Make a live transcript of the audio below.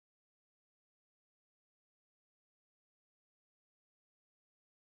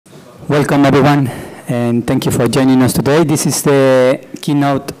Welcome everyone, and thank you for joining us today. This is the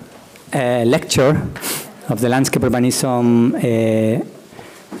keynote lecture of the Landscape Urbanism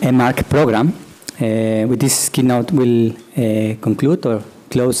MArch program. With this keynote, we'll conclude or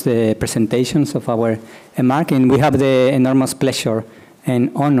close the presentations of our MArch, and we have the enormous pleasure and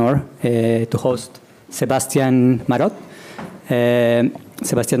honor to host Sébastien Marot.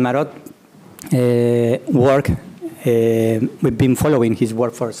 Sébastien Marot work. We've been following his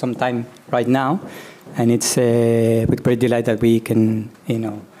work for some time right now, and it's with great delight that we can,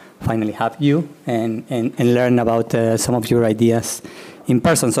 finally have you and learn about some of your ideas in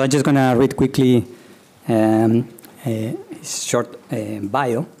person. So I'm just going to read quickly his short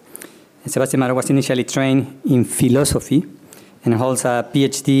bio. Sébastien Marot was initially trained in philosophy and holds a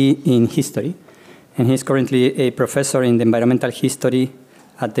PhD in history, and he's currently a professor in the environmental history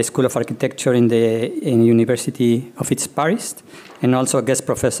at the School of Architecture in the University of Paris Est, and also a guest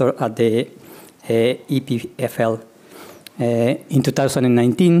professor at the EPFL. In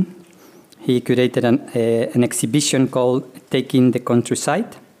 2019, he curated an exhibition called Taking the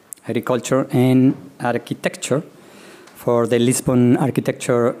Countryside, Agriculture and Architecture for the Lisbon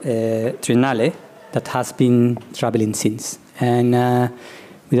Architecture Triennale that has been traveling since. And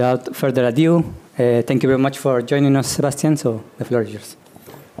without further ado, thank you very much for joining us, Sébastien, so the floor is yours.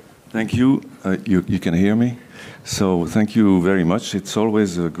 Thank you. You can hear me. So thank you very much. It's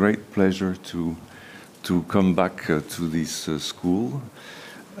always a great pleasure to come back to this school.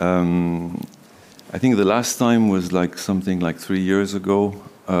 I think the last time was something like 3 years ago,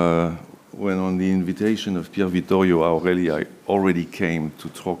 when on the invitation of Pierre Vittorio Aureli, I already came to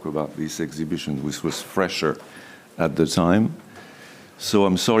talk about this exhibition, which was fresher at the time. So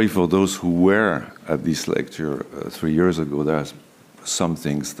I'm sorry for those who were at this lecture 3 years ago. There's some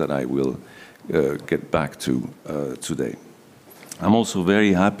things that I will get back to today. I'm also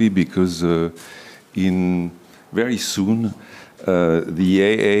very happy because very soon the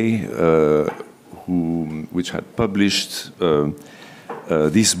AA, which had published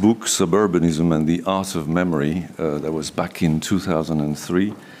this book, Suburbanism and the Art of Memory, that was back in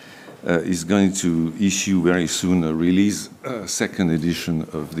 2003, is going to issue very soon a release, second edition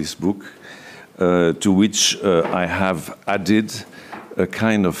of this book, to which I have added a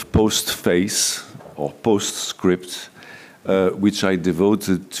kind of postface or postscript, which I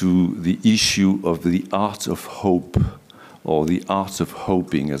devoted to the issue of the art of hope, or the art of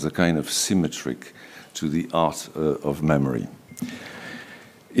hoping as a kind of symmetric to the art of memory.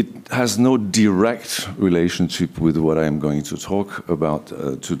 It has no direct relationship with what I am going to talk about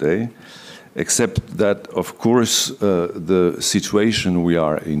today, except that, of course, the situation we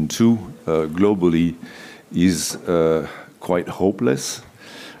are into globally is quite hopeless,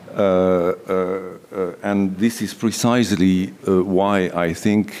 and this is precisely why I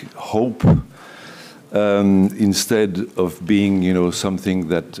think hope, instead of being, something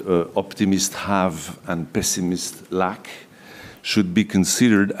that optimists have and pessimists lack, should be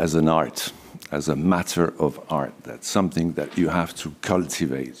considered as an art, as a matter of art. That's something that you have to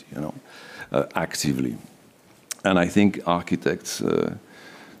cultivate, actively. And I think architects,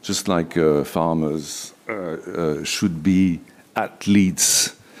 just like farmers, should be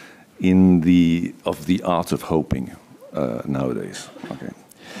athletes of the art of hoping nowadays. Okay.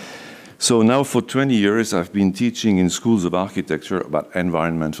 So now for 20 years I've been teaching in schools of architecture about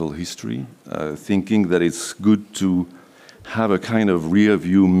environmental history, thinking that it's good to have a kind of rear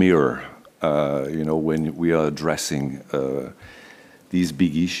view mirror, when we are addressing these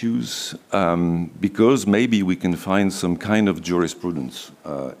big issues, because maybe we can find some kind of jurisprudence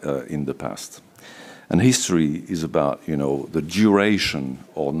in the past. And history is about, the duration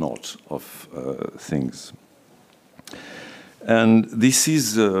or not of things. And this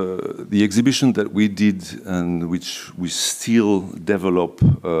is the exhibition that we did, and which we still develop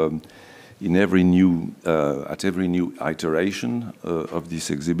in every new, at every new iteration of this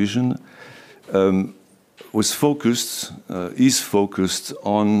exhibition, is focused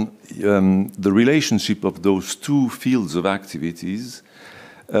on the relationship of those two fields of activities,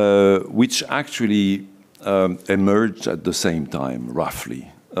 which actually emerged at the same time,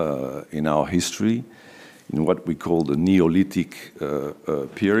 roughly, in our history, in what we call the Neolithic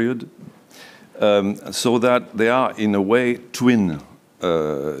period, so that they are, in a way, twin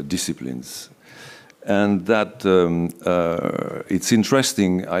disciplines. And that it's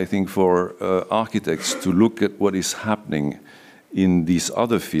interesting, I think, for architects to look at what is happening in this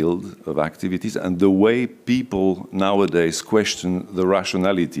other field of activities and the way people nowadays question the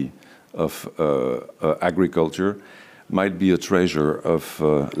rationality of agriculture might be a treasure of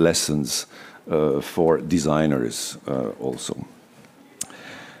lessons for designers also.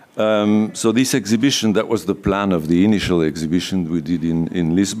 So this exhibition, that was the plan of the initial exhibition we did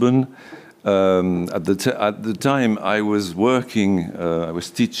in Lisbon. At the time, I was working, I was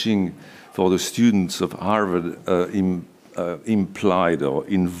teaching for the students of Harvard, implied or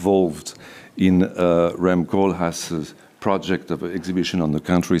involved in Rem Koolhaas's project of an exhibition on the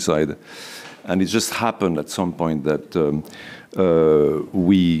countryside. And it just happened at some point that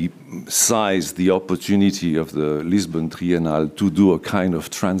we seized the opportunity of the Lisbon Triennal to do a kind of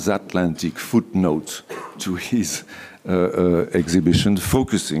transatlantic footnote to his exhibition,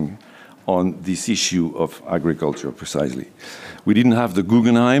 focusing on this issue of agriculture precisely. We didn't have the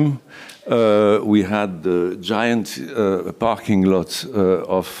Guggenheim. We had the giant parking lot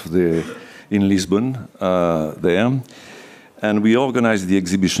in Lisbon there. And we organized the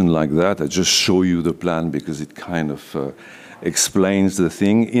exhibition like that. I just show you the plan because it kind of explains the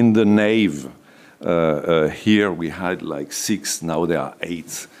thing. In the nave, here we had like 6, now there are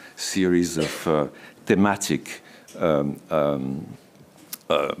 8 series of thematic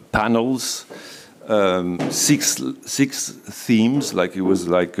panels. 6 themes, like it was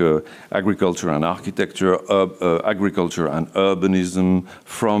like agriculture and architecture, agriculture and urbanism,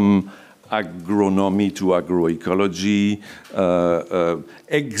 from agronomy to agroecology,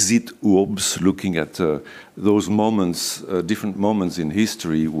 exit urbs, looking at those moments, different moments in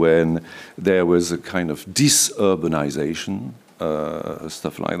history when there was a kind of disurbanization,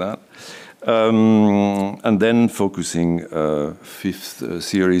 stuff like that. And then focusing 5th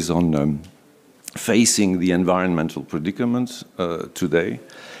series on facing the environmental predicament today.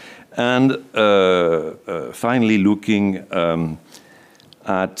 And finally looking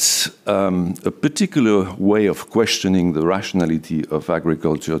at a particular way of questioning the rationality of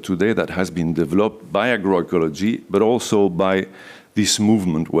agriculture today that has been developed by agroecology, but also by this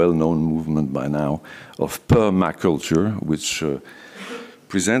movement, well-known movement by now, of permaculture, which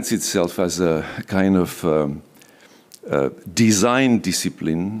presents itself as a kind of design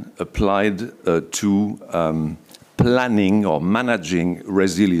discipline applied to planning or managing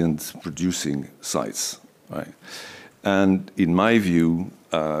resilient producing sites, right? And in my view,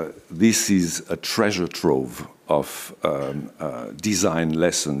 this is a treasure trove of design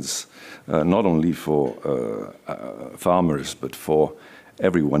lessons, not only for farmers, but for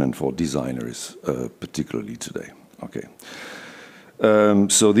everyone and for designers, particularly today. Okay.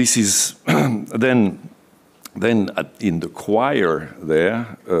 So this is then in the choir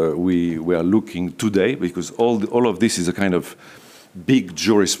there, we are looking today, because all of this is a kind of big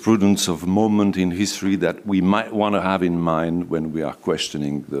jurisprudence of moment in history that we might want to have in mind when we are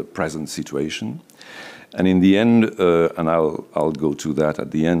questioning the present situation. And in the end, and I'll go to that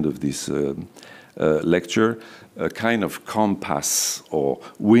at the end of this lecture, a kind of compass or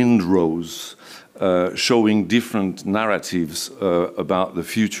windrose showing different narratives about the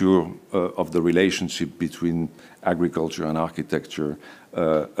future of the relationship between agriculture and architecture,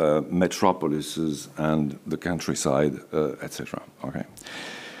 metropolises and the countryside, etc. Okay.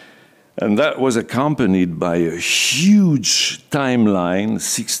 And that was accompanied by a huge timeline,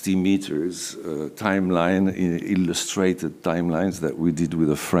 60 meters timeline, illustrated timelines that we did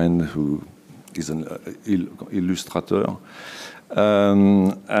with a friend who is an illustrator,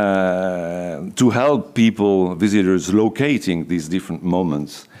 to help people, visitors, locating these different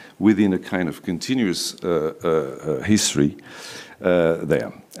moments within a kind of continuous history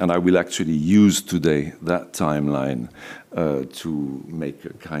there. And I will actually use today that timeline to make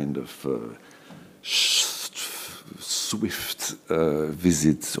a kind of swift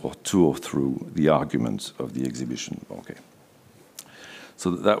visit or tour through the arguments of the exhibition. Okay. So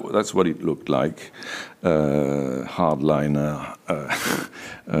that's what it looked like, hardliner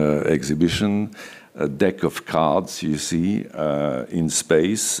exhibition, a deck of cards, you see, in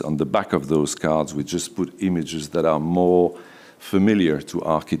space. On the back of those cards, we just put images that are more familiar to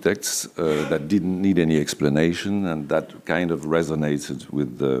architects, that didn't need any explanation, and that kind of resonated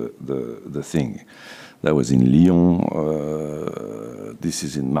with the thing. That was in Lyon, this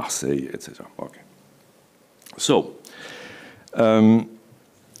is in Marseille, etc. Okay. So,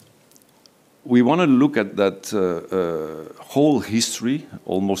 we want to look at that whole history,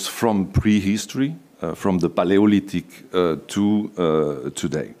 almost from prehistory, from the Paleolithic to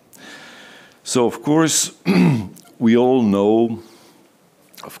today. So, of course, we all know,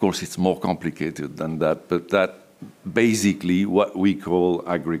 of course, it's more complicated than that, but that basically what we call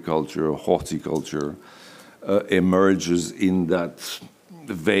agriculture, horticulture, emerges in that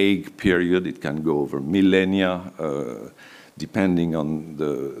vague period. It can go over millennia, depending on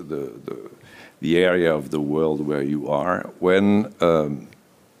the area of the world where you are, when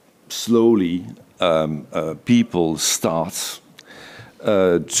slowly people start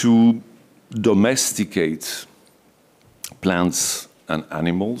to domesticate plants and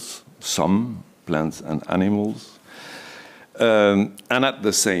animals, some plants and animals, and at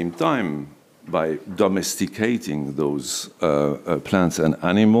the same time, by domesticating those plants and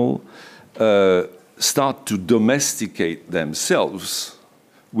animals, start to domesticate themselves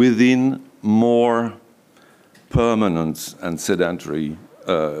within more permanent and sedentary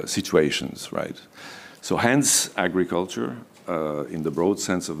situations, right? So hence agriculture, in the broad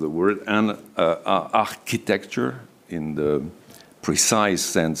sense of the word, and architecture in the precise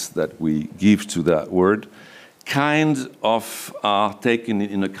sense that we give to that word, kind of are taken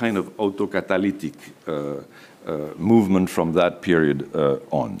in a kind of autocatalytic movement from that period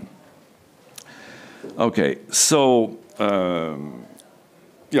on. Okay, so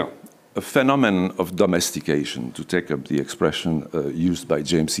yeah, a phenomenon of domestication, to take up the expression used by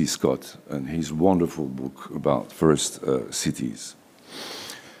James C. Scott in his wonderful book about first cities.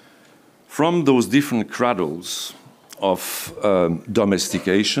 From those different cradles of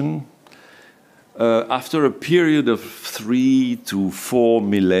domestication, after a period of 3 to 4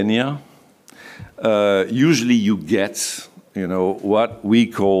 millennia, usually you get, what we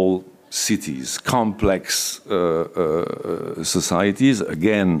call cities, complex societies.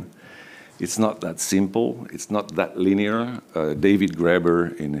 Again, it's not that simple. It's not that linear. David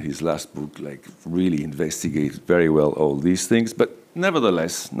Graeber, in his last book, really investigates very well all these things. But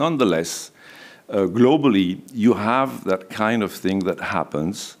nonetheless, globally, you have that kind of thing that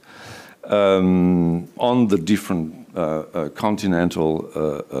happens on the different continental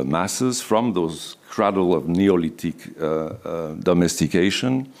masses from those cradle of Neolithic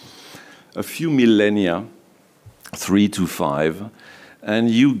domestication, a few millennia, 3 to 5,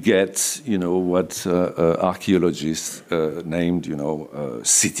 and you get, what archaeologists named,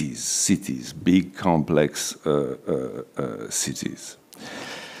 cities, big, complex cities.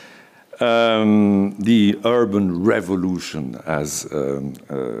 The urban revolution, as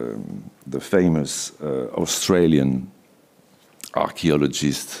the famous Australian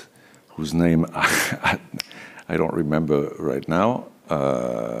archaeologist, whose name I don't remember right now,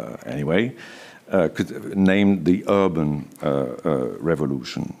 anyway, could name the urban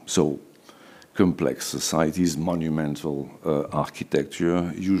revolution. So complex societies, monumental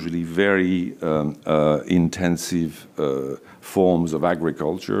architecture, usually very intensive forms of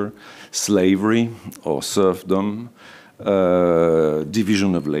agriculture, slavery or serfdom,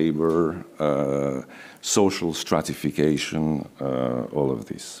 division of labor, social stratification, all of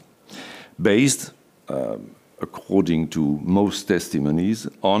this. Based, according to most testimonies,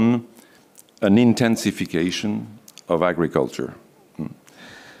 on an intensification of agriculture.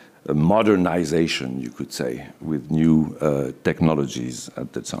 A modernization, you could say, with new technologies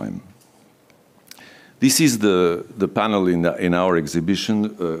at the time. This is the panel in our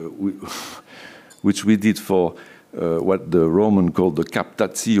exhibition, which we did for what the Roman called the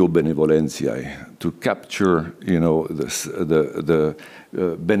captatio benevolentiae, to capture, the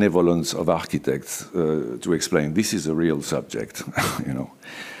benevolence of architects, to explain this is a real subject,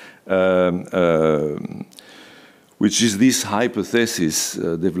 which is this hypothesis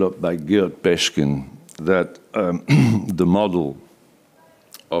developed by Gerd Peschken that the model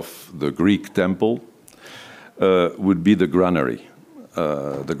of the Greek temple would be the granary.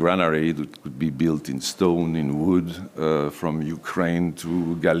 The granary that could be built in stone, in wood, from Ukraine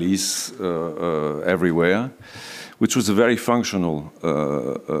to Galice, everywhere, which was a very functional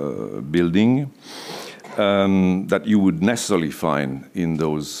building that you would necessarily find in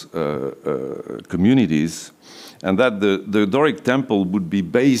those communities, and that the Doric temple would be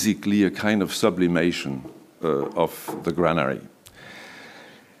basically a kind of sublimation of the granary.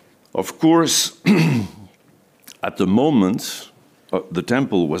 Of course, at the moment, the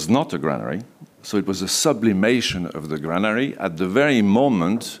temple was not a granary, so it was a sublimation of the granary at the very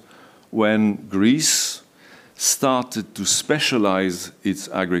moment when Greece started to specialize its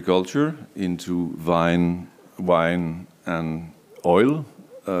agriculture into wine and oil,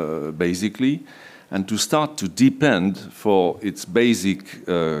 basically, and to start to depend for its basic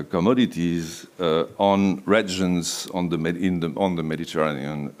commodities on regions on the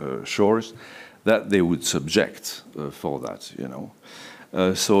Mediterranean shores that they would subject for that,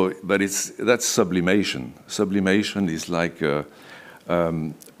 but that's sublimation. Sublimation is like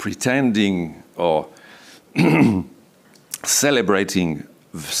pretending or celebrating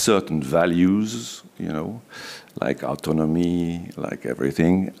certain values, like autonomy, like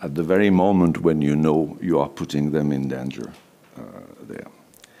everything, at the very moment when you know you are putting them in danger there.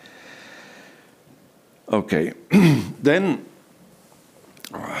 Okay, then,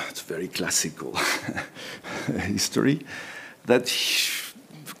 it's very classical history. that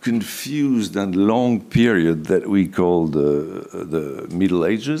confused and long period that we call the Middle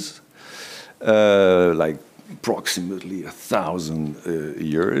Ages, like approximately 1,000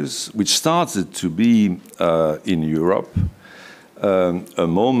 years, which started to be in Europe a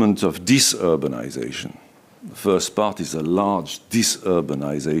moment of disurbanization. The first part is a large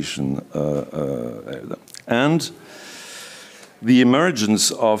disurbanization and the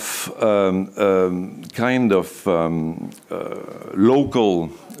emergence of kind of local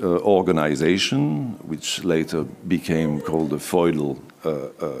organization, which later became called the feudal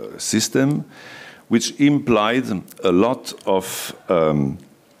system, which implied a lot of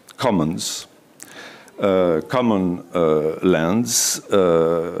commons, common lands,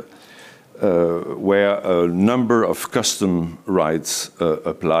 where a number of custom rights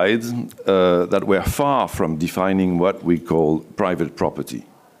applied that were far from defining what we call private property.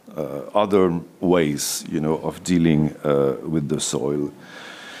 Other ways, you know, of dealing with the soil,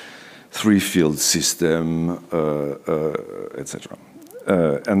 three-field system, etc.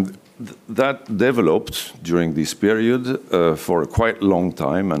 And that developed during this period for a quite long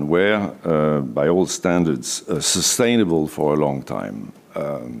time and were, by all standards, sustainable for a long time.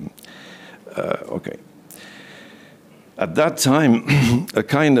 Okay. At that time, a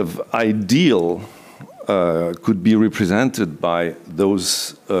kind of ideal could be represented by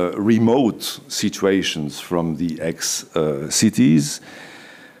those remote situations from the ex-cities,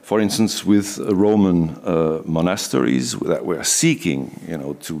 for instance, with Roman monasteries that were seeking, you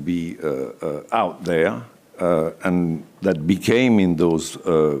know, to be out there, and that became in those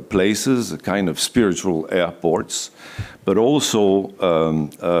places a kind of spiritual airports, but also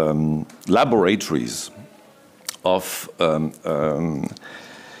laboratories of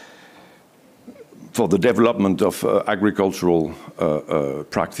for the development of agricultural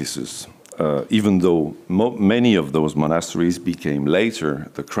practices. Even though many of those monasteries became later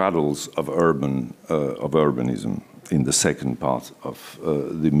the cradles of urbanism in the second part of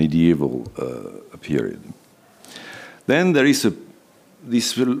the medieval period. Then there is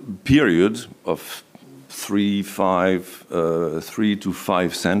this period of 3 to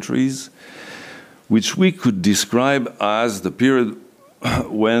 5 centuries, which we could describe as the period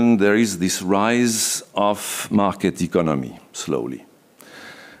when there is this rise of market economy, slowly.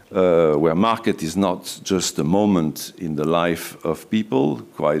 Where market is not just a moment in the life of people,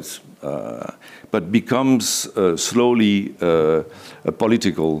 but becomes slowly a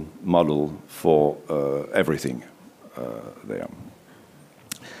political model for everything there.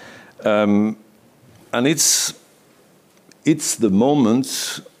 And it's the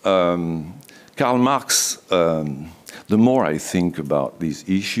moment Karl Marx. The more I think about these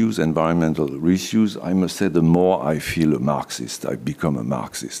issues, environmental issues, I must say the more I feel a Marxist. I become a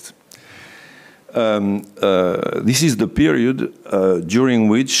Marxist. This is the period during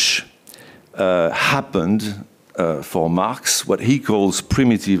which happened for Marx what he calls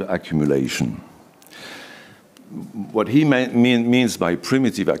primitive accumulation. What he means by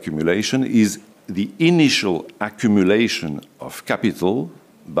primitive accumulation is the initial accumulation of capital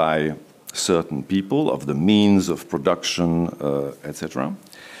by certain people, of the means of production, etc.,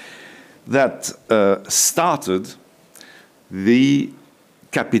 that started the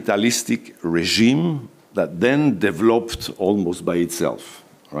capitalistic regime that then developed almost by itself,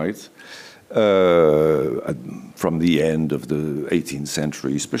 right? From the end of the 18th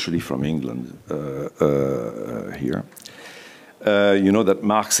century, especially from England here. You know that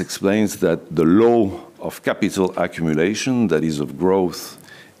Marx explains that the law of capital accumulation, that is of growth,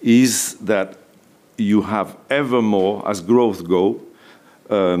 is that you have ever more, as growth goes,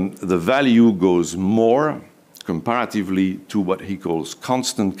 the value goes more comparatively to what he calls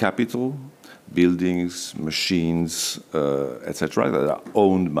constant capital, buildings, machines, etc., that are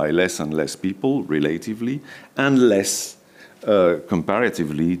owned by less and less people, relatively, and less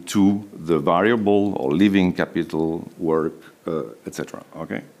comparatively to the variable or living capital, work, etc.,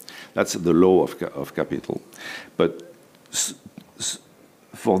 okay? That's the law of capital. But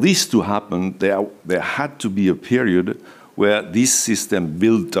for this to happen, there had to be a period where this system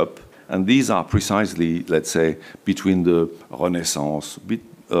built up, and these are precisely, let's say, between the Renaissance, a bit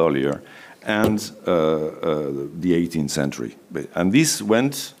earlier, and the 18th century. And this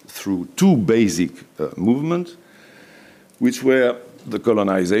went through two basic movements, which were the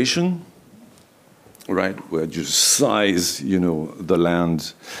colonization, right, where you size, you know, the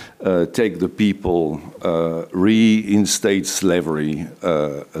land, take the people, reinstate slavery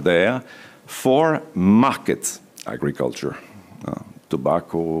there for market agriculture,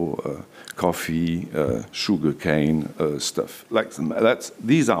 tobacco, coffee, sugarcane, stuff like that.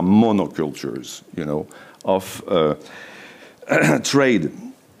 These are monocultures, you know, of trade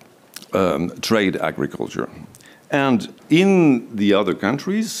agriculture. And in the other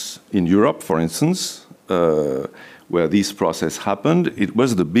countries, in Europe, for instance, where this process happened, it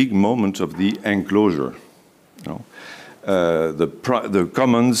was the big moment of the enclosure. You know? The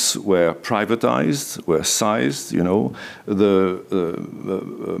commons were privatized, were seized, you know.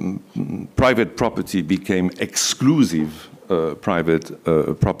 Private property became exclusive private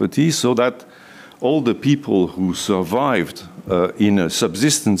property, so that all the people who survived in a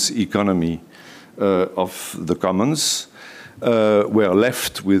subsistence economy of the commons were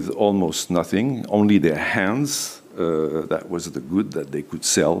left with almost nothing, only their hands. That was the good that they could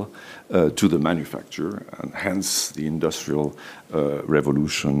sell to the manufacturer, and hence the industrial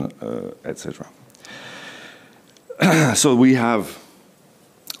revolution, etc. So we have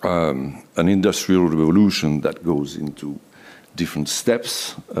an industrial revolution that goes into different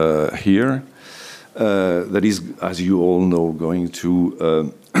steps here. That is, as you all know, going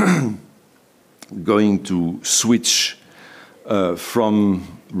to switch from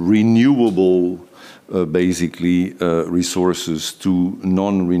renewable basically resources to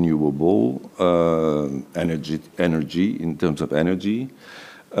non-renewable energy in terms of energy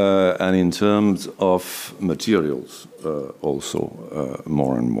and in terms of materials also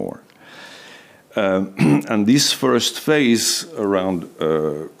more and more. And this first phase around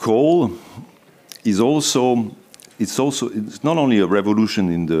coal is it's not only a revolution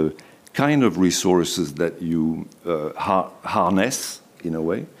in the kind of resources that you harness in a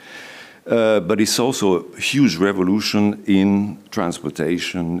way, but it's also a huge revolution in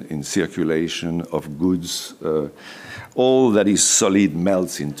transportation, in circulation of goods. All that is solid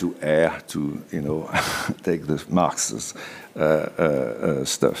melts into air, to take the Marx's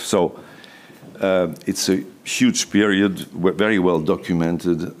stuff. So it's a huge period, very well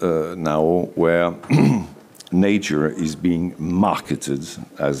documented now, where nature is being marketed,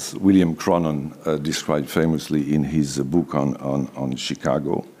 as William Cronon described famously in his book on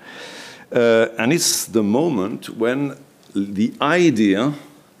Chicago. And it's the moment when the idea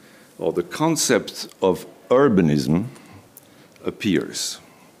or the concept of urbanism appears.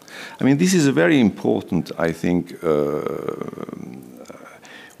 I mean, this is a very important, I think,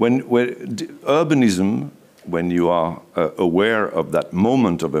 when urbanism, when you are aware of that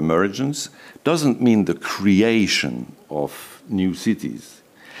moment of emergence, doesn't mean the creation of new cities.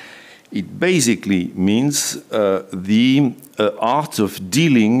 It basically means the art of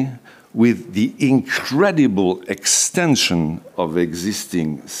dealing with the incredible extension of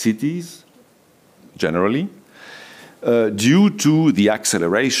existing cities, generally, due to the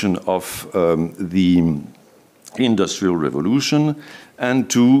acceleration of the Industrial Revolution and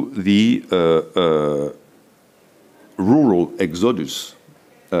to the rural exodus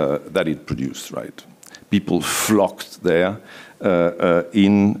that it produced, right? People flocked there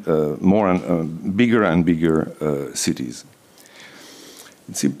in more and bigger and bigger cities.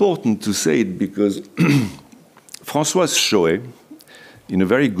 It's important to say it because Françoise Choët, in a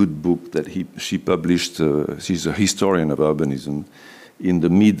very good book that she published, she's a historian of urbanism, in the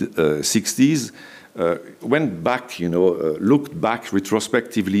mid-60s, went back, looked back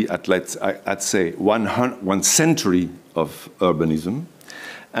retrospectively at, I'd say, one century of urbanism,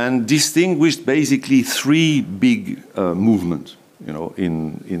 and distinguished basically three big movements,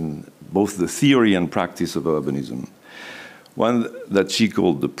 in both the theory and practice of urbanism. One that she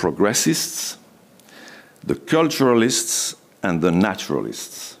called the progressists, the culturalists, and the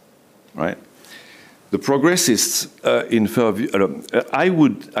naturalists, right? The progressists, I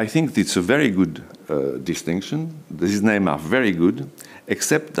think it's a very good distinction. These names are very good,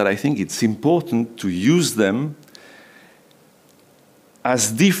 except that I think it's important to use them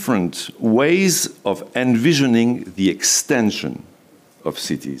as different ways of envisioning the extension of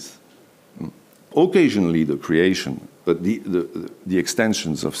cities. Occasionally the creation, but the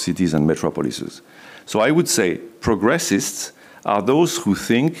extensions of cities and metropolises. So I would say progressists are those who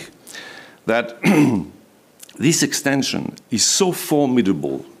think that this extension is so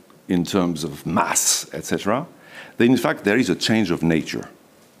formidable in terms of mass, etc., that in fact there is a change of nature.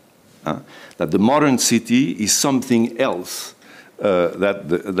 That the modern city is something else than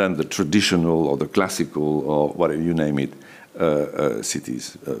the traditional or the classical or whatever you name it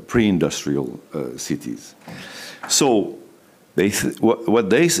cities, pre-industrial cities. So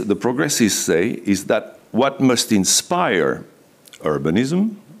the progressives say is that what must inspire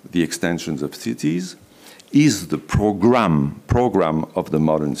urbanism, the extensions of cities, is the program of the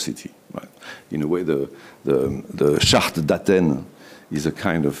modern city. Right? In a way, the Charte d'Athènes is a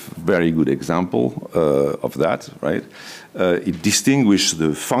kind of very good example of that, right? It distinguished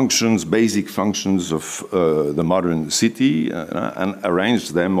the functions, basic functions of the modern city and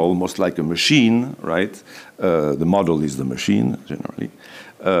arranged them almost like a machine, right? The model is the machine, generally,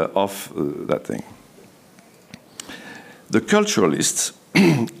 of that thing. The culturalists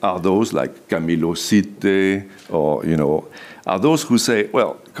are those like Camilo Sitte, or, you know, are those who say,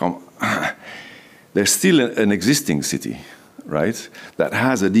 well, come, there's still an existing city, right, that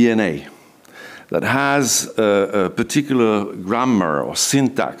has a DNA, that has a particular grammar or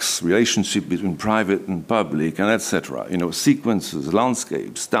syntax, relationship between private and public, and etc. You know, sequences,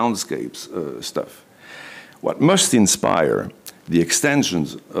 landscapes, townscapes, stuff. What must inspire the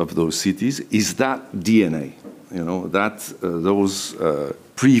extensions of those cities is that DNA, you know, that those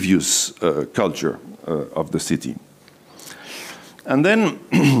previous culture of the city. And then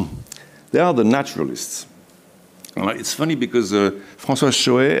there are the naturalists. It's funny because François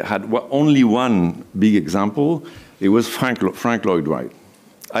Choet had only one big example. It was Frank Lloyd Wright.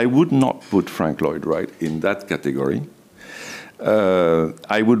 I would not put Frank Lloyd Wright in that category.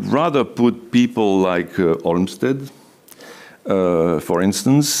 I would rather put people like Olmsted, for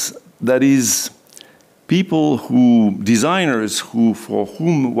instance. That is, people who, designers who, for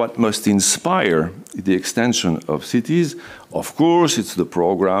whom what must inspire the extension of cities, of course it's the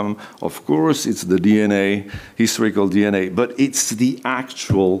program, of course it's the DNA, historical DNA, but it's the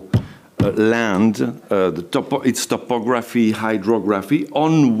actual land, its topography, hydrography,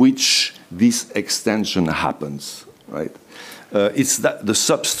 on which this extension happens, right? It's the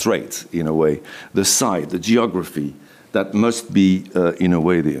substrate, in a way, the site, the geography, that must be, in a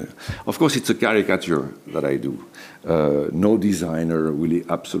way, there. Of course, it's a caricature that I do. No designer will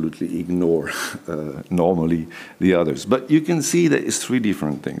absolutely ignore, normally, the others. But you can see that it's three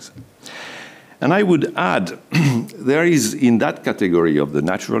different things. And I would add, there is, in that category of the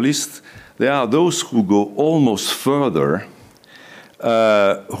naturalists, there are those who go almost further,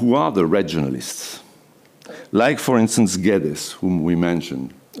 who are the regionalists. Like, for instance, Guedes, whom we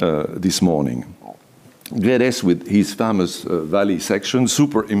mentioned this morning. Guedes, with his famous valley section,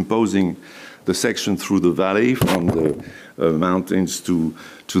 superimposing the section through the valley from the mountains to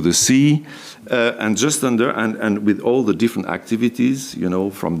the sea, and just under, and with all the different activities, you know,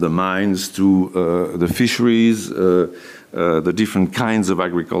 from the mines to the fisheries, the different kinds of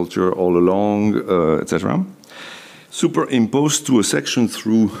agriculture all along, etc. Superimposed to a section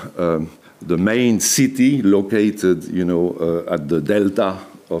through the main city located, you know, at the delta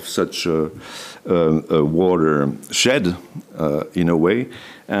of such a watershed, in a way,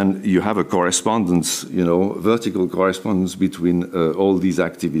 and you have a correspondence, you know, vertical correspondence between all these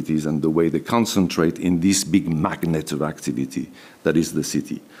activities and the way they concentrate in this big magnet of activity that is the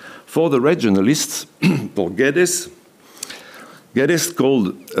city. For the regionalists, for Guedes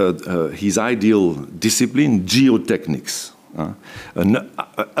called his ideal discipline geotechnics. An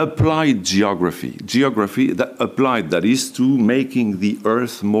applied geography that applied, that is, to making the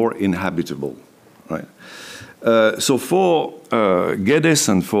earth more inhabitable, right? So for Guedes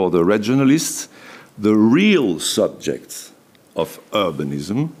and for the regionalists, the real subject of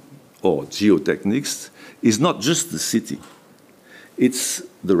urbanism or geotechnics is not just the city, it's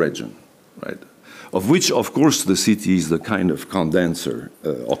the region, right? Of which, of course, the city is the kind of condenser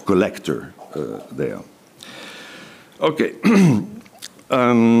or collector there. Okay,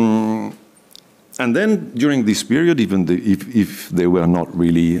 and then during this period, even if they were not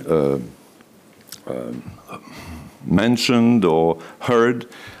really mentioned or heard,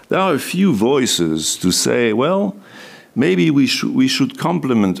 there are a few voices to say, well, maybe we should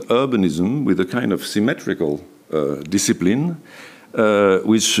complement urbanism with a kind of symmetrical discipline,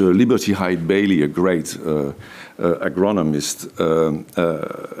 which Liberty Hyde Bailey, a great agronomist,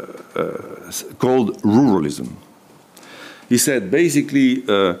 called ruralism. He said, basically,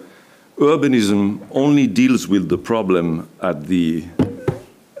 urbanism only deals with the problem at the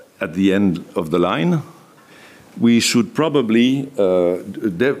end of the line. We should probably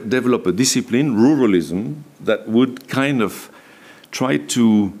develop a discipline, ruralism, that would kind of try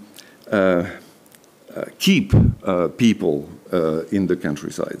to keep people in the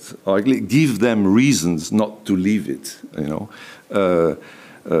countryside, or give them reasons not to leave it, you know,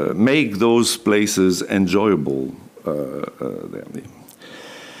 make those places enjoyable,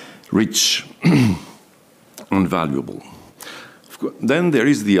 rich and valuable. Then there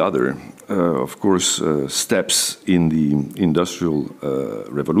is the other, of course, steps in the industrial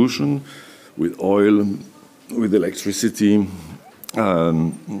revolution, with oil, with electricity,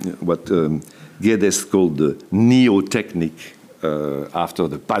 what Guedes called the neo-technique, after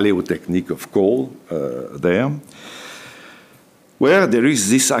the paleotechnique of coal there. where there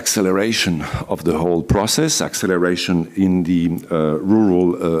is this acceleration of the whole process, acceleration in the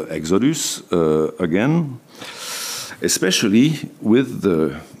rural exodus again, especially with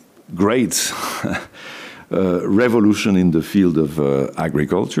the great revolution in the field of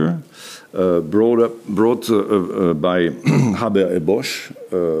agriculture, brought by Haber and Bosch,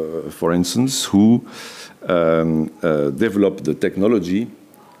 for instance, who developed the technology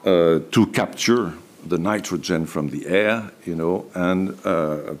to capture the nitrogen from the air, you know, and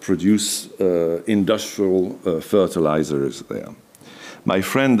produce industrial fertilizers there. My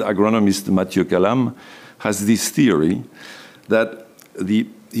friend, agronomist Mathieu Calam, has this theory that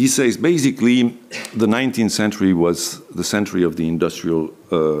he says basically the 19th century was the century of the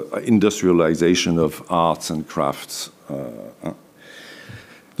industrialization of arts and crafts.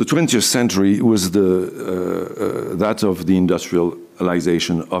 The 20th century was that of the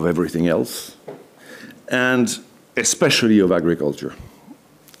industrialization of everything else, and especially of agriculture.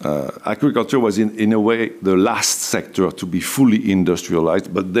 Agriculture was in a way the last sector to be fully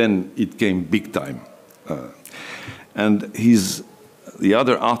industrialized, but then it came big time. And the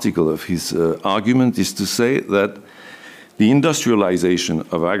other article of his argument is to say that the industrialization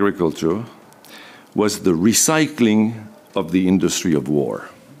of agriculture was the recycling of the industry of war.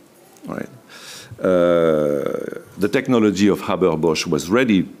 Right? The technology of Haber-Bosch was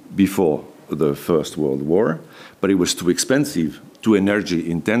ready before the First World War, but it was too expensive, too energy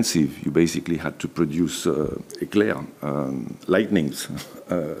intensive. You basically had to produce eclairs, lightnings,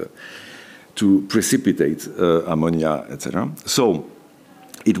 to precipitate ammonia, etc. So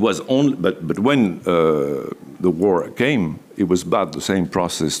it was only, but when the war came, it was about the same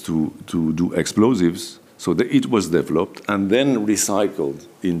process to do explosives. So it was developed and then recycled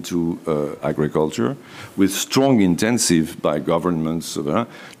into agriculture with strong intensive by governments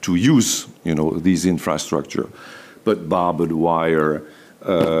to use, you know, these infrastructure. But barbed wire,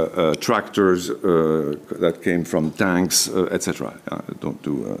 tractors that came from tanks, etc. Don't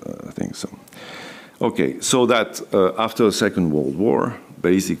do things. So. Okay, so that after the Second World War,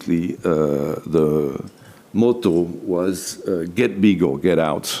 basically the motto was get big or get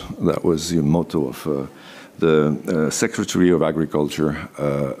out. That was the motto of the Secretary of Agriculture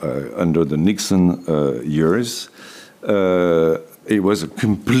under the Nixon years. It was a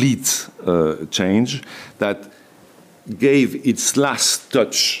complete change that gave its last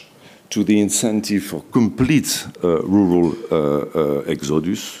touch to the incentive for complete rural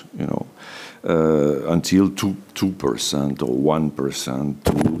exodus, you know, until 2% or 1%,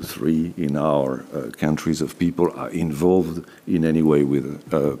 2-3 in our countries of people are involved in any way with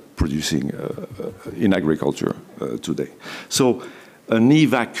producing in agriculture today. So an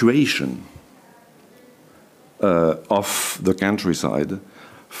evacuation of the countryside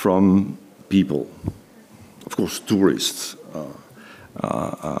from people. Of course, tourists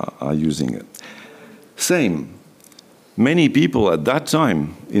are using it. Same. Many people at that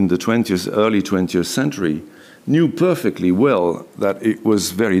time, in the early 20th century, knew perfectly well that it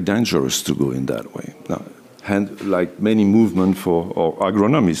was very dangerous to go in that way. Now, and like many movements for or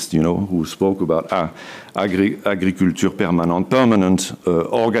agronomists, you know, who spoke about agriculture permanent,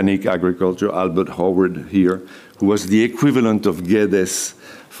 organic agriculture. Albert Howard here, who was the equivalent of Guedes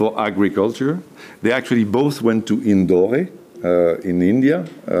for agriculture. They actually both went to Indore in India,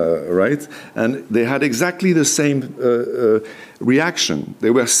 right? And they had exactly the same reaction. They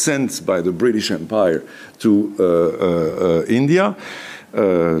were sent by the British Empire to India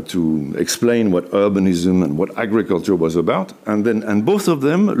to explain what urbanism and what agriculture was about, and both of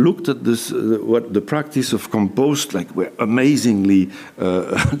them looked at this, what the practice of compost, like were amazingly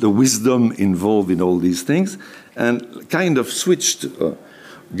the wisdom involved in all these things, and kind of switched.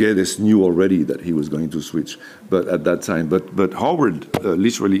 Guedes knew already that he was going to switch, but at that time, but Howard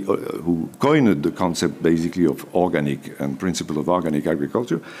literally, who coined the concept basically of organic and principle of organic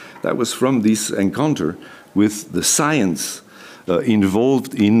agriculture, that was from this encounter with the science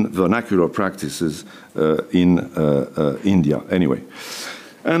involved in vernacular practices in India. Anyway,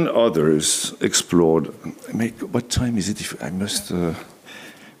 and others explored. What time is it? I must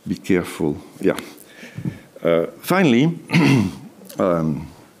be careful. Yeah. Finally.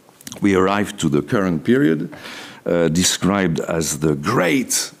 We arrived to the current period, described as the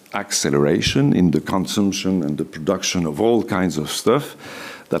great acceleration in the consumption and the production of all kinds of stuff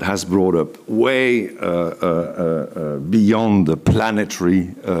that has brought up way beyond the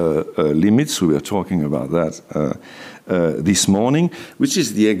planetary limits. We were talking about that this morning, which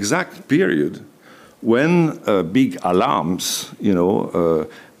is the exact period when big alarms, you know,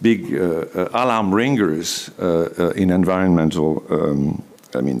 big alarm ringers in environmental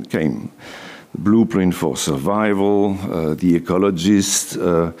came. Blueprint for Survival, The Ecologist,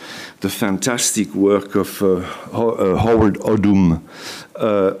 the fantastic work of Howard Odum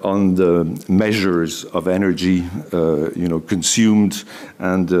on the measures of energy, consumed,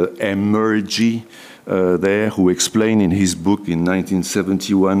 and Emergy there, who explained in his book in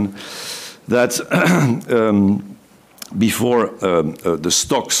 1971 that before the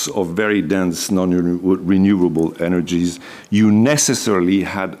stocks of very dense non-renewable energies, you necessarily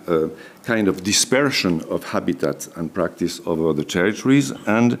had a kind of dispersion of habitat and practice over the territories,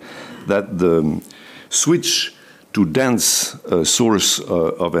 and that the switch to dense source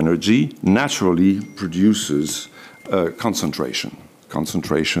of energy naturally produces concentration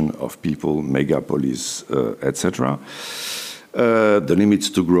of people, megapolis, etc. The Limits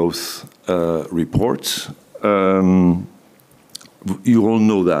to Growth report. You all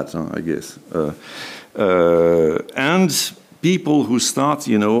know that, huh, I guess. And people who start,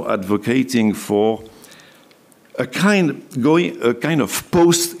 advocating for a kind of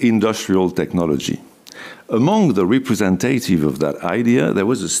post-industrial technology. Among the representative of that idea, there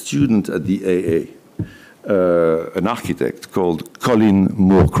was a student at the AA, an architect called Colin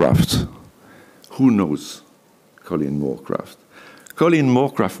Moorcraft. Who knows Colin Moorcraft? Colin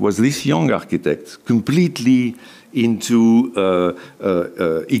Moorcraft was this young architect, completely into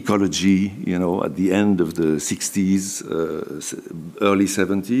ecology, at the end of the 60s, early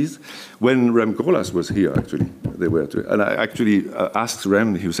 70s, when Rem Koolhaas was here, actually. They were, and I actually asked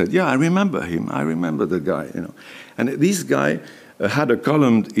Rem, he said, yeah, I remember him, I remember the guy, And this guy had a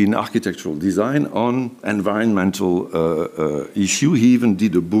column in architectural design on environmental issue. He even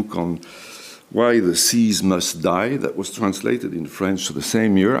did a book on Why the Seas Must Die, that was translated in French the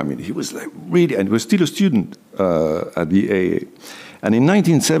same year. I mean, he was like really, and he was still a student at the AA. And in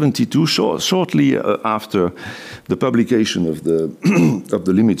 1972, shortly after the publication of the of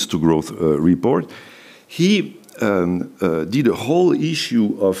the Limits to Growth report, he did a whole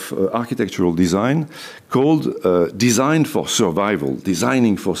issue of architectural design called Design for Survival,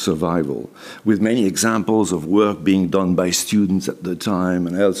 Designing for Survival, with many examples of work being done by students at the time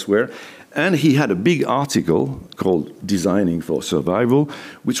and elsewhere. And he had a big article called Designing for Survival,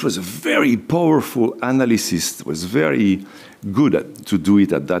 which was a very powerful analysis, was very good to do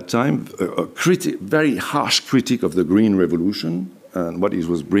it at that time, a very harsh critic of the Green Revolution and what it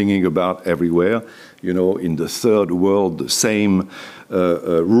was bringing about everywhere, in the third world, the same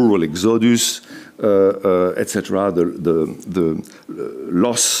rural exodus, etc., the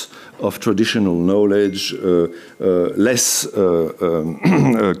loss of traditional knowledge, less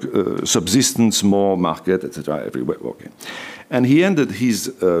subsistence, more market, etc., everywhere. Okay. And he ended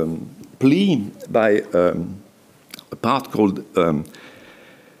his plea by a part called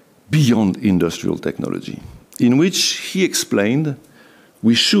Beyond Industrial Technology, in which he explained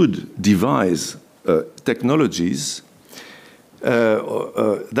we should devise technologies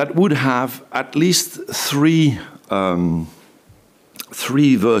that would have at least three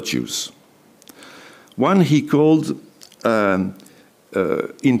virtues. One he called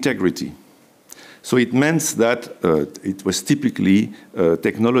integrity. So it meant that it was typically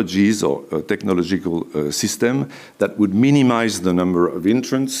technologies or a technological system that would minimize the number of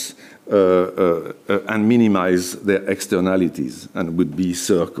entrants and minimize their externalities and would be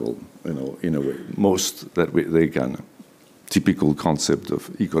circle, in a way, most that they can. Typical concept of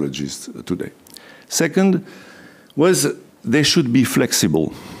ecologists today. Second was they should be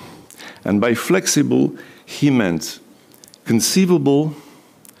flexible. And by flexible, he meant conceivable,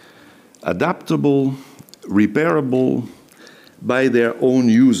 adaptable, repairable by their own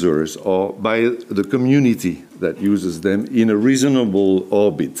users or by the community that uses them in a reasonable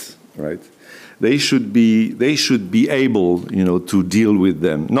orbit, right? They should be able, to deal with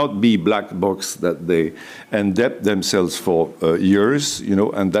them, not be black box that they endebt themselves for years,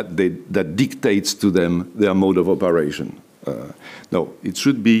 and that dictates to them their mode of operation. No, it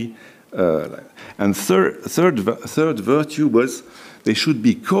should be. And third virtue was they should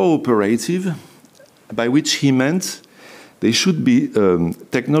be cooperative, by which he meant they should be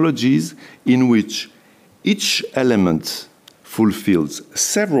technologies in which each element fulfills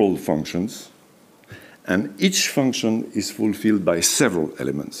several functions, and each function is fulfilled by several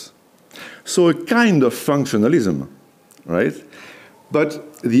elements. So a kind of functionalism, right?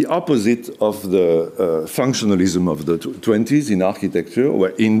 But the opposite of the functionalism of the 20s in architecture,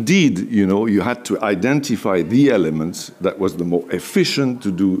 where indeed, you had to identify the elements that was the more efficient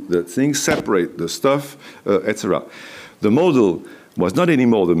to do the thing, separate the stuff, etc. The model was not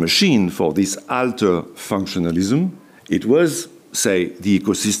anymore the machine for this alter functionalism. It was, say, the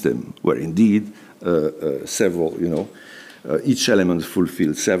ecosystem, where indeed several, each element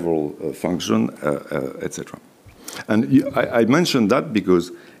fulfills several functions, etc. And I mentioned that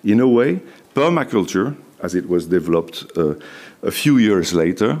because, in a way, permaculture, as it was developed a few years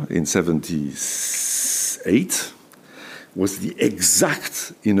later, in 1978, was the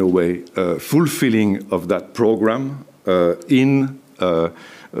exact, in a way, fulfilling of that program in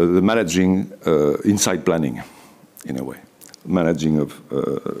the managing inside planning, in a way, managing of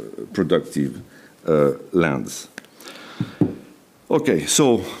productive lands. Okay,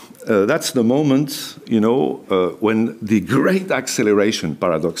 so that's the moment, when the great acceleration,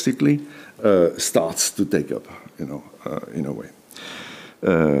 paradoxically, starts to take up, in a way.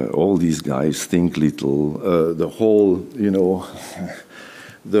 All these guys think little. The whole,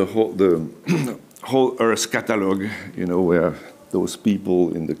 the whole Earth catalog, where those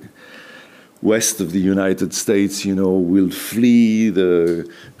people in the west of the United States, will flee the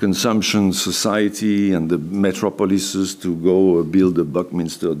consumption society and the metropolises to go build a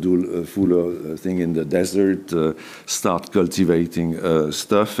Buckminster Fuller thing in the desert, start cultivating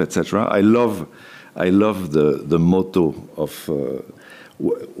stuff, etc. I love the motto of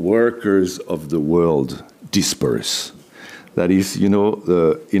workers of the world disperse. That is,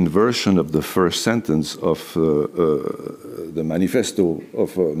 the inversion of the first sentence of the manifesto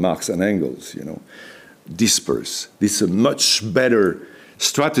of Marx and Engels, disperse. This is a much better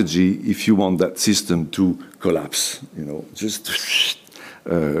strategy if you want that system to collapse, just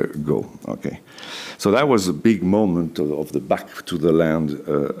go, okay. So that was a big moment of the back to the land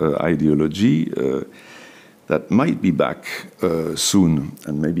ideology that might be back soon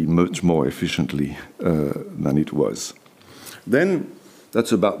and maybe much more efficiently than it was. Then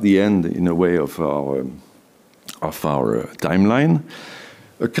that's about the end, in a way, of our timeline.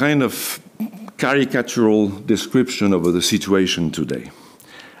 A kind of caricatural description of the situation today.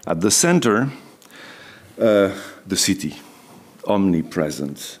 At the center, the city,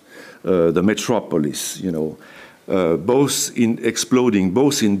 omnipresent, the metropolis, both in exploding,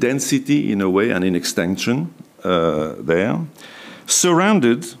 both in density, in a way, and in extension there,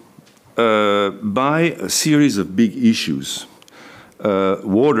 surrounded by a series of big issues.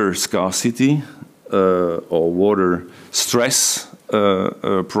 Water scarcity or water stress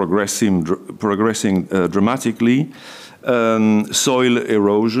progressing dramatically, soil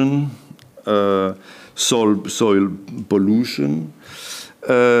erosion, soil pollution,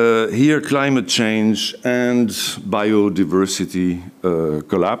 here climate change and biodiversity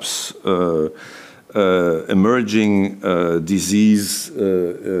collapse, emerging disease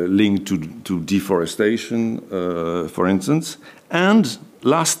linked to deforestation, for instance, and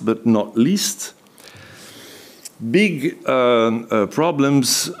last but not least, big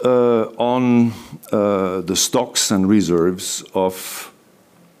problems on the stocks and reserves of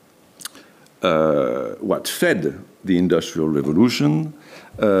what fed the Industrial Revolution,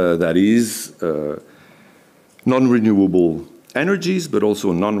 that is non-renewable energies, but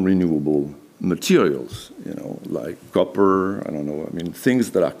also non-renewable materials, like copper, things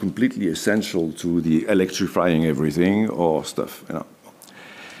that are completely essential to the electrifying everything or stuff,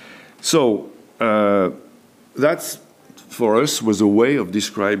 So that's, for us, was a way of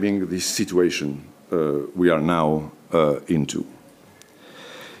describing this situation we are now into.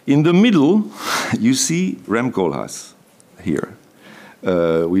 In the middle, you see Rem Koolhaas here.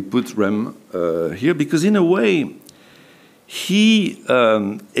 We put Rem here because, in a way, he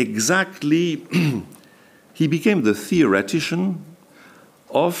he became the theoretician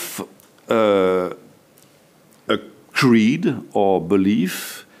of a creed or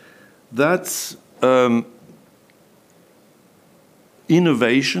belief that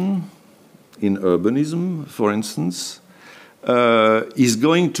innovation in urbanism, for instance, is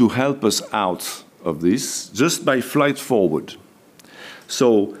going to help us out of this just by flight forward.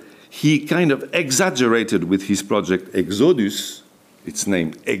 So he kind of exaggerated with his project Exodus. It's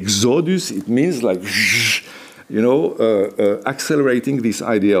named Exodus. It means like, accelerating this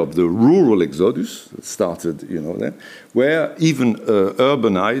idea of the rural exodus that started, there, where even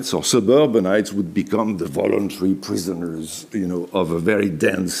urbanites or suburbanites would become the voluntary prisoners, of a very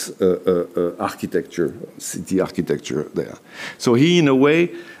dense architecture, city architecture there. So he, in a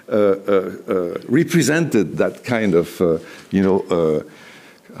way, represented that kind of,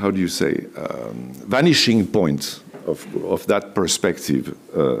 how do you say, vanishing point of that perspective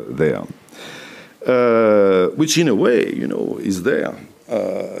there. Which in a way, is there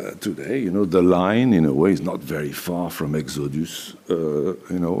today. The line, in a way, is not very far from Exodus,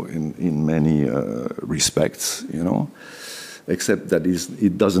 in many respects, except that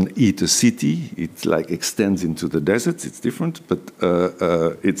it doesn't eat a city. It like extends into the deserts. It's different, but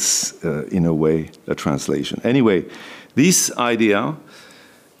it's in a way a translation. Anyway, This idea,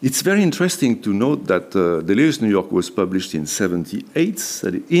 it's very interesting to note that Delirious New York was published in '78,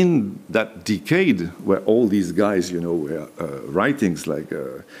 that in that decade where all these guys, were writing like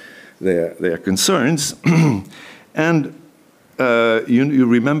their concerns, and you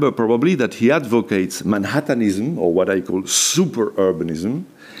remember probably that he advocates Manhattanism, or what I call super-urbanism,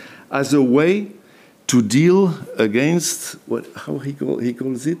 as a way to deal against how he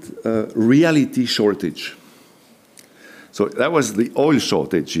calls it, reality shortage. So that was the oil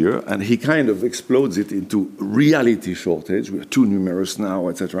shortage here, and he kind of explodes it into reality shortage. We're too numerous now,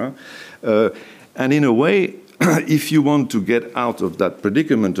 etc. And in a way, if you want to get out of that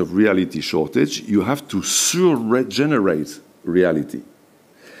predicament of reality shortage, you have to sur-regenerate reality.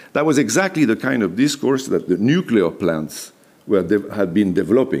 That was exactly the kind of discourse that the nuclear plants had been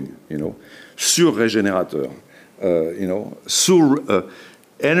developing, sur-régénérateur,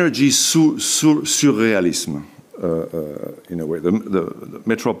 energy surrealism. In a way, the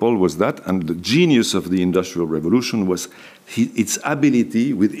metropole was that, and the genius of the Industrial Revolution was its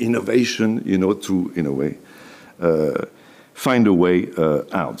ability with innovation, to, in a way, find a way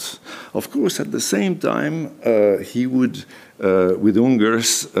out. Of course, at the same time, he would, with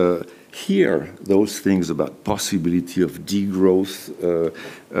Ungers, hear those things about possibility of degrowth,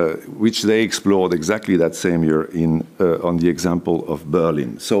 which they explored exactly that same year on the example of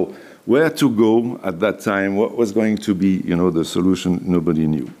Berlin. So, where to go at that time, what was going to be, the solution, nobody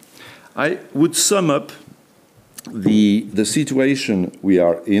knew. I would sum up the situation we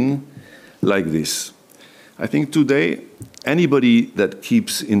are in like this. I think today, anybody that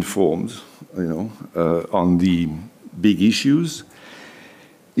keeps informed, on the big issues,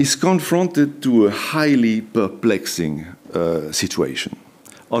 is confronted to a highly perplexing situation.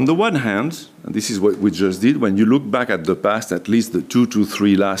 On the one hand, and this is what we just did, when you look back at the past, at least the 2 to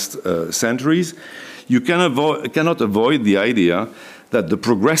 3 last centuries, you cannot avoid the idea that the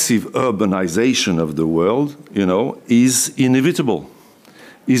progressive urbanization of the world, is inevitable,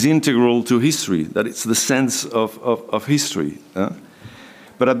 is integral to history, that it's the sense of history.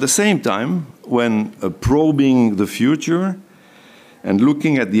 But at the same time, when probing the future, and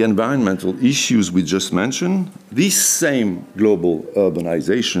looking at the environmental issues we just mentioned, this same global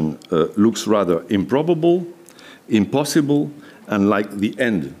urbanization looks rather improbable, impossible, and like the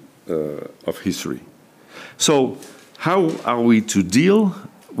end of history. So how are we to deal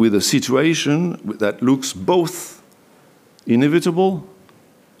with a situation that looks both inevitable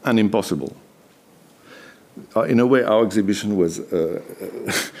and impossible? In a way, our exhibition was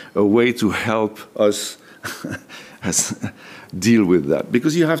a way to help us deal with that,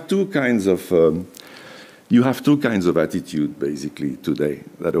 because you have two kinds of attitude basically today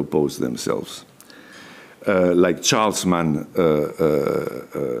that oppose themselves. Like Charles Mann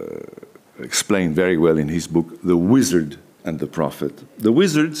explained very well in his book, The Wizard and the Prophet. The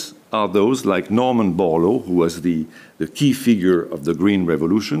wizards are those like Norman Borlaug, who was the key figure of the Green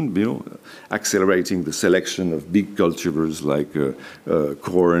Revolution, accelerating the selection of big cultivars like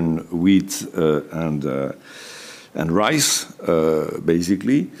corn, wheat, and rice,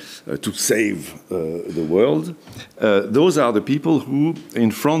 basically, to save the world. Those are the people who,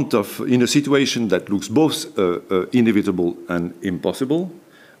 in a situation that looks both inevitable and impossible,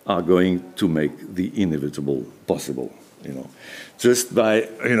 are going to make the inevitable possible. Just by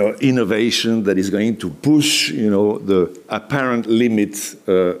innovation that is going to push the apparent limits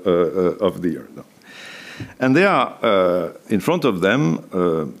of the earth. And they are in front of them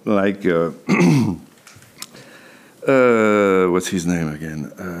like what's his name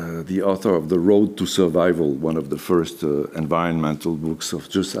again? The author of The Road to Survival, one of the first environmental books of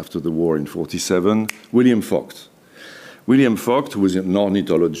just after the war in '47, William Vogt. William Vogt, who was an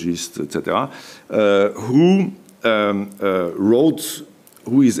ornithologist, etc., who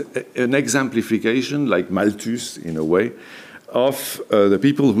is an exemplification, like Malthus in a way, of the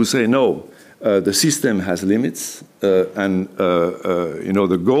people who say, no, the system has limits, and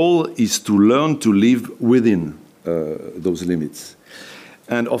the goal is to learn to live within those limits.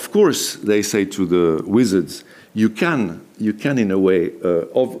 And of course, they say to the wizards, you can in a way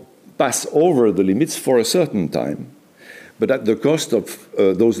pass over the limits for a certain time, but at the cost of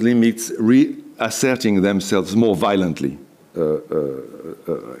those limits reasserting themselves more violently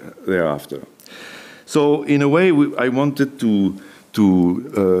thereafter. So in a way, I wanted to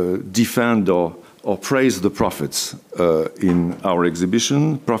defend or praise the prophets in our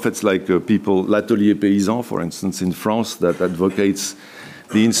exhibition. Prophets like people, L'Atelier Paysan, for instance, in France, that advocates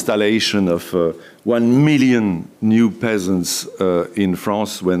the installation of 1 million new peasants in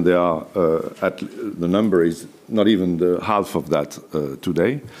France when they are the number is not even the half of that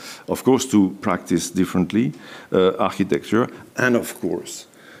today. Of course, to practice differently architecture, and of course,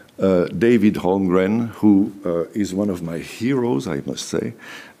 David Holmgren, who is one of my heroes, I must say,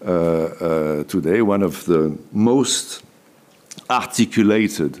 today, one of the most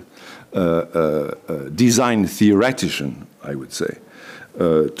articulated design theoretician, I would say,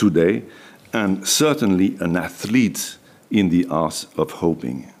 today, and certainly an athlete in the art of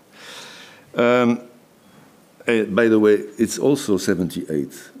hoping. By the way, it's also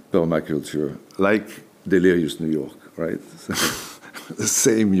 78 permaculture, like Delirious New York, right? The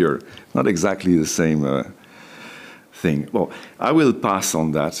same year, not exactly the same thing. Well, I will pass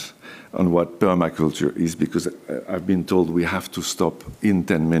on that, on what permaculture is, because I've been told we have to stop in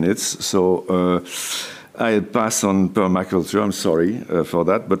 10 minutes. So I'll pass on permaculture. I'm sorry for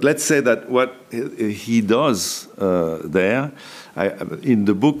that. But let's say that what he does there, in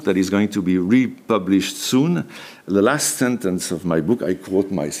the book that is going to be republished soon, the last sentence of my book, I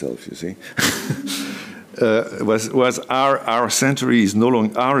quote myself, you see, was our century is no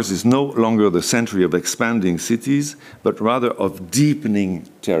longer, ours is no longer the century of expanding cities, but rather of deepening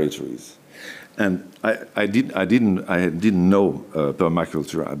territories. And I didn't know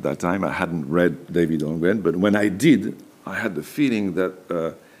permaculture at that time. I hadn't read David Holmgren, but when I did, I had the feeling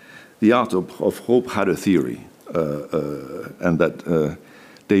that the art of hope had a theory, and that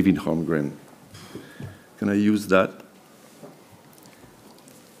David Holmgren. Can I use that?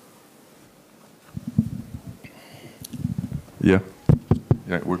 Yeah,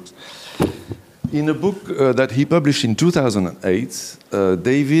 it works. In a book that he published in 2008,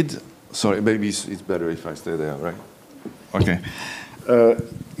 David, sorry, maybe it's better if I stay there, right? Okay.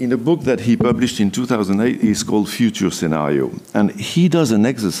 In a book that he published in 2008, it's called Future Scenario. And he does an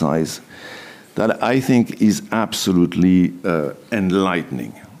exercise that I think is absolutely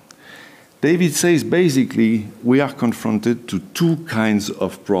enlightening. David says basically we are confronted to two kinds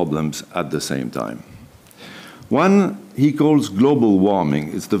of problems at the same time. One he calls global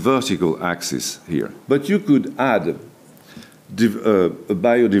warming. It's the vertical axis here. But you could add a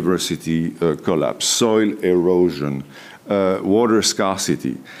biodiversity collapse, soil erosion, water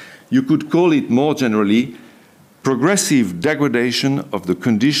scarcity. You could call it more generally progressive degradation of the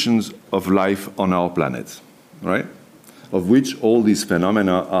conditions of life on our planet, right? Of which all these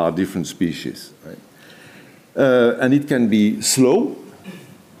phenomena are different species, right? And it can be slow,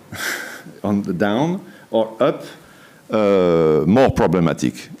 on the down, or up, more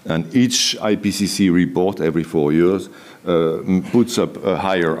problematic. And each IPCC report every 4 years puts up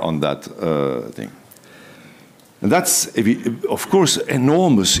higher on that thing. And that's, of course,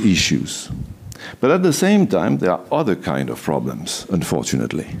 enormous issues. But at the same time, there are other kind of problems,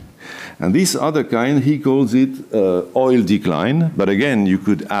 unfortunately. And this other kind, he calls it oil decline. But again, you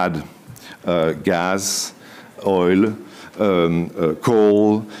could add gas, oil,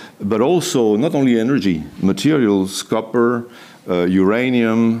 coal, but also not only energy, materials, copper,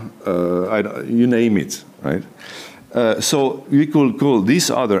 uranium, you name it, right? So we could call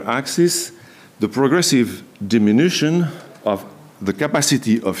this other axis the progressive diminution of the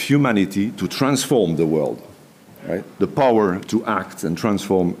capacity of humanity to transform the world, right? The power to act and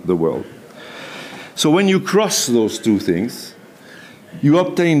transform the world. So when you cross those two things, you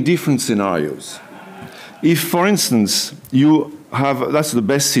obtain different scenarios. If, for instance, you have, that's the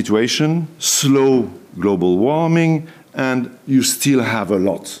best situation, slow global warming, and you still have a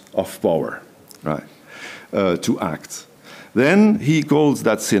lot of power, right, to act. Then he calls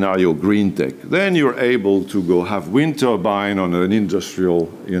that scenario green tech. Then you're able to go have wind turbine on an industrial,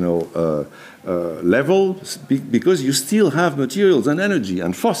 level, because you still have materials and energy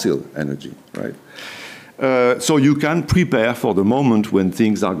and fossil energy, right? So you can prepare for the moment when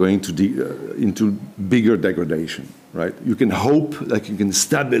things are going to into bigger degradation, right? You can hope that you can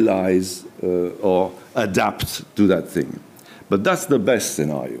stabilize or adapt to that thing. But that's the best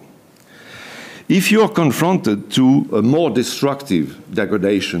scenario. If you're confronted to a more destructive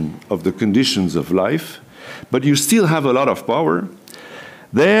degradation of the conditions of life, but you still have a lot of power,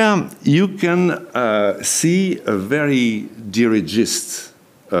 there you can see a very dirigist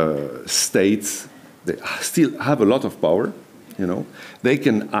state. They still have a lot of power, you know. They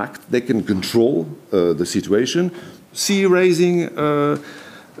can act, they can control the situation. Sea raising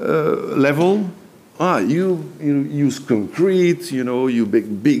level, you use concrete, you know, you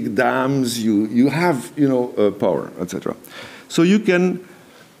make big dams, you have, you know, power, etc. So you can,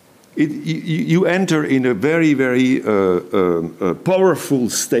 you enter in a very, very powerful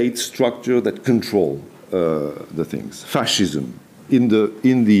state structure that control the things. Fascism in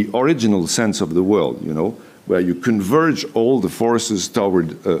the original sense of the word, you know, where you converge all the forces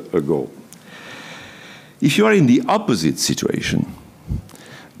toward a goal. If you are in the opposite situation,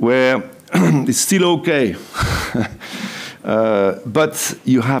 where it's still okay, but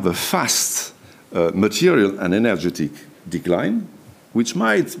you have a fast material and energetic decline, which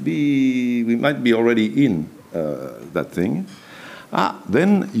we might be already in that thing,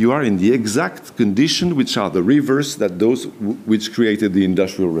 then you are in the exact condition which are the reverse that those which created the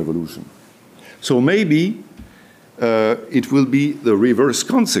Industrial Revolution. So maybe it will be the reverse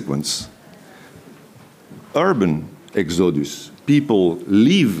consequence. Urban exodus. People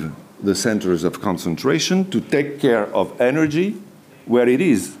leave the centers of concentration to take care of energy where it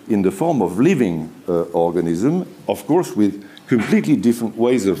is in the form of living organism, of course with completely different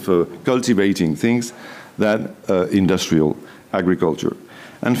ways of cultivating things than industrial agriculture.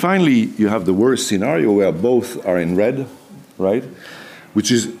 And finally, you have the worst scenario where both are in red, right? Which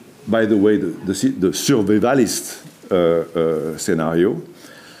is, by the way, the survivalist scenario,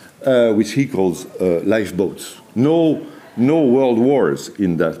 which he calls lifeboats. No world wars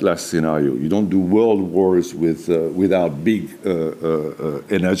in that last scenario. You don't do world wars without big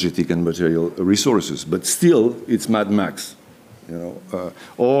energetic and material resources. But still, it's Mad Max, you know,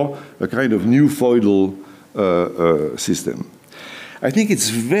 or a kind of new feudal system. I think it's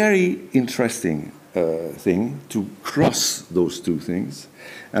very interesting thing to cross those two things.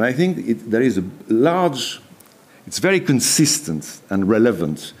 And I think there is a large, it's very consistent and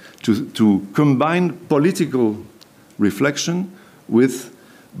relevant to combine political reflection with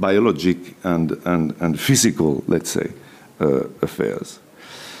biologic and physical, let's say, affairs.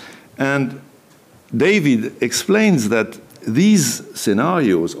 And David explains that these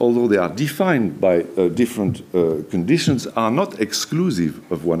scenarios, although they are defined by different conditions, are not exclusive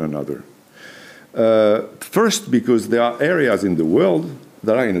of one another. First, because there are areas in the world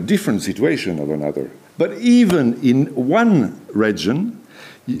that are in a different situation of another. But even in one region,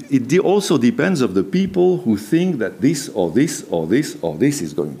 it also depends on the people who think that this or this or this or this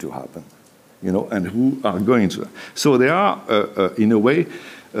is going to happen, you know, and who are going to. So they are, in a way,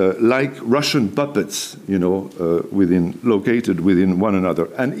 like Russian puppets, you know, located within one another.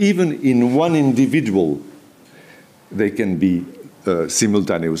 And even in one individual, they can be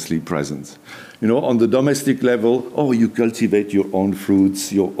simultaneously present. You know, on the domestic level, oh, you cultivate your own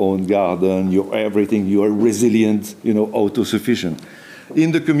fruits, your own garden, your everything, you are resilient, you know, autosufficient.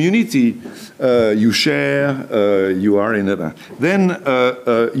 In the community, you share, you are in a... Then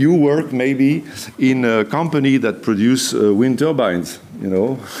you work maybe in a company that produce wind turbines, you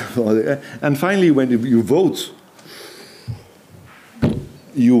know. And finally, when you vote,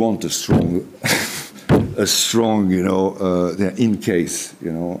 you want a strong, you know, in case,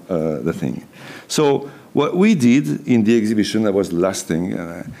 you know, the thing. So what we did in the exhibition, that was the last thing, and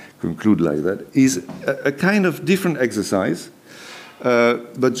I conclude like that, is a kind of different exercise.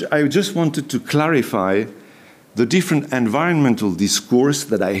 But I just wanted to clarify the different environmental discourse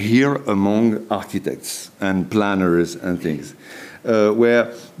that I hear among architects and planners and things,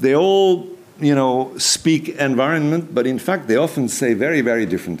 where they all, you know, speak environment, but in fact they often say very, very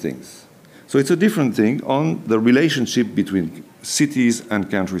different things. So it's a different thing on the relationship between cities and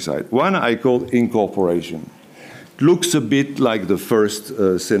countryside. One I call incorporation. It looks a bit like the first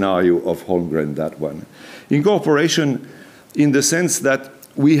scenario of Holmgren, that one. Incorporation in the sense that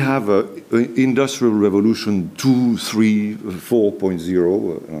we have an Industrial Revolution 2, 3,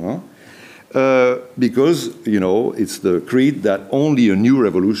 4.0, because, you know, it's the creed that only a new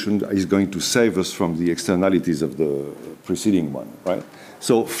revolution is going to save us from the externalities of the preceding one, right?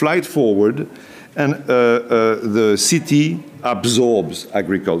 So flight forward, and the city absorbs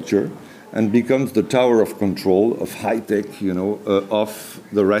agriculture and becomes the tower of control, of high-tech, you know, of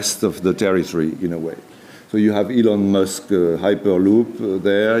the rest of the territory, in a way. So you have Elon Musk Hyperloop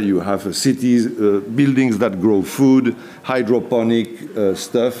there, you have cities, buildings that grow food, hydroponic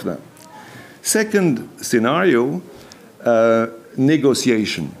stuff. Second scenario,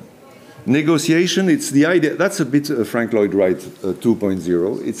 negotiation. Negotiation, it's the idea, that's a bit Frank Lloyd Wright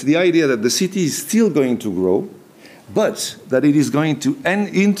 2.0. It's the idea that the city is still going to grow, but that it is going to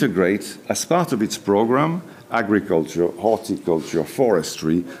integrate, as part of its program, agriculture, horticulture,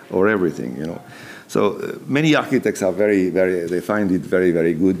 forestry, or everything, you know. So many architects are they find it very,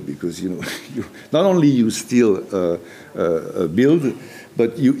 very good because, you know, not only you still build,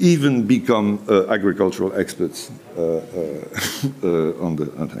 but you even become agricultural experts on the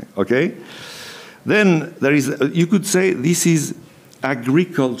thing, okay? Then there is, you could say this is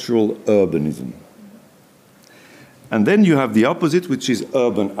agricultural urbanism. And then you have the opposite, which is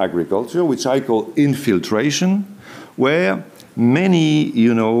urban agriculture, which I call infiltration, where many,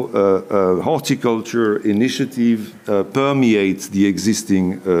 horticulture initiative permeate the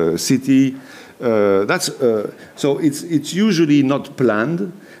existing city. So it's usually not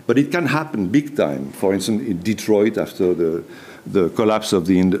planned, but it can happen big time. For instance, in Detroit, after the collapse of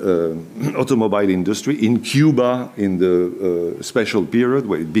the automobile industry, in Cuba in the special period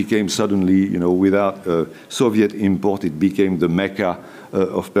where it became suddenly, without Soviet import, it became the mecca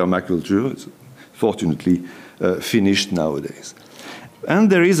of permaculture. It's fortunately finished nowadays. And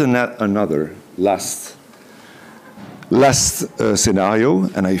there is another last scenario,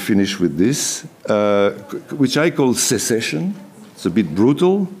 and I finish with this, which I call secession. It's a bit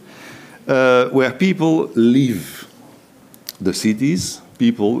brutal, where people leave the cities,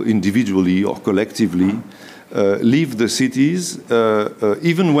 people individually or collectively leave the cities,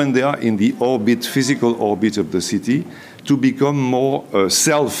 even when they are in the physical orbit of the city, to become more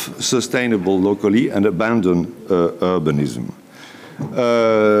self-sustainable locally and abandon urbanism.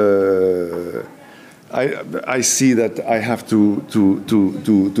 I see that I have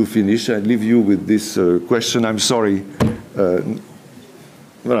to finish. I leave you with this question. I'm sorry.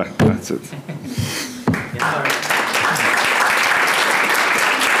 That's it.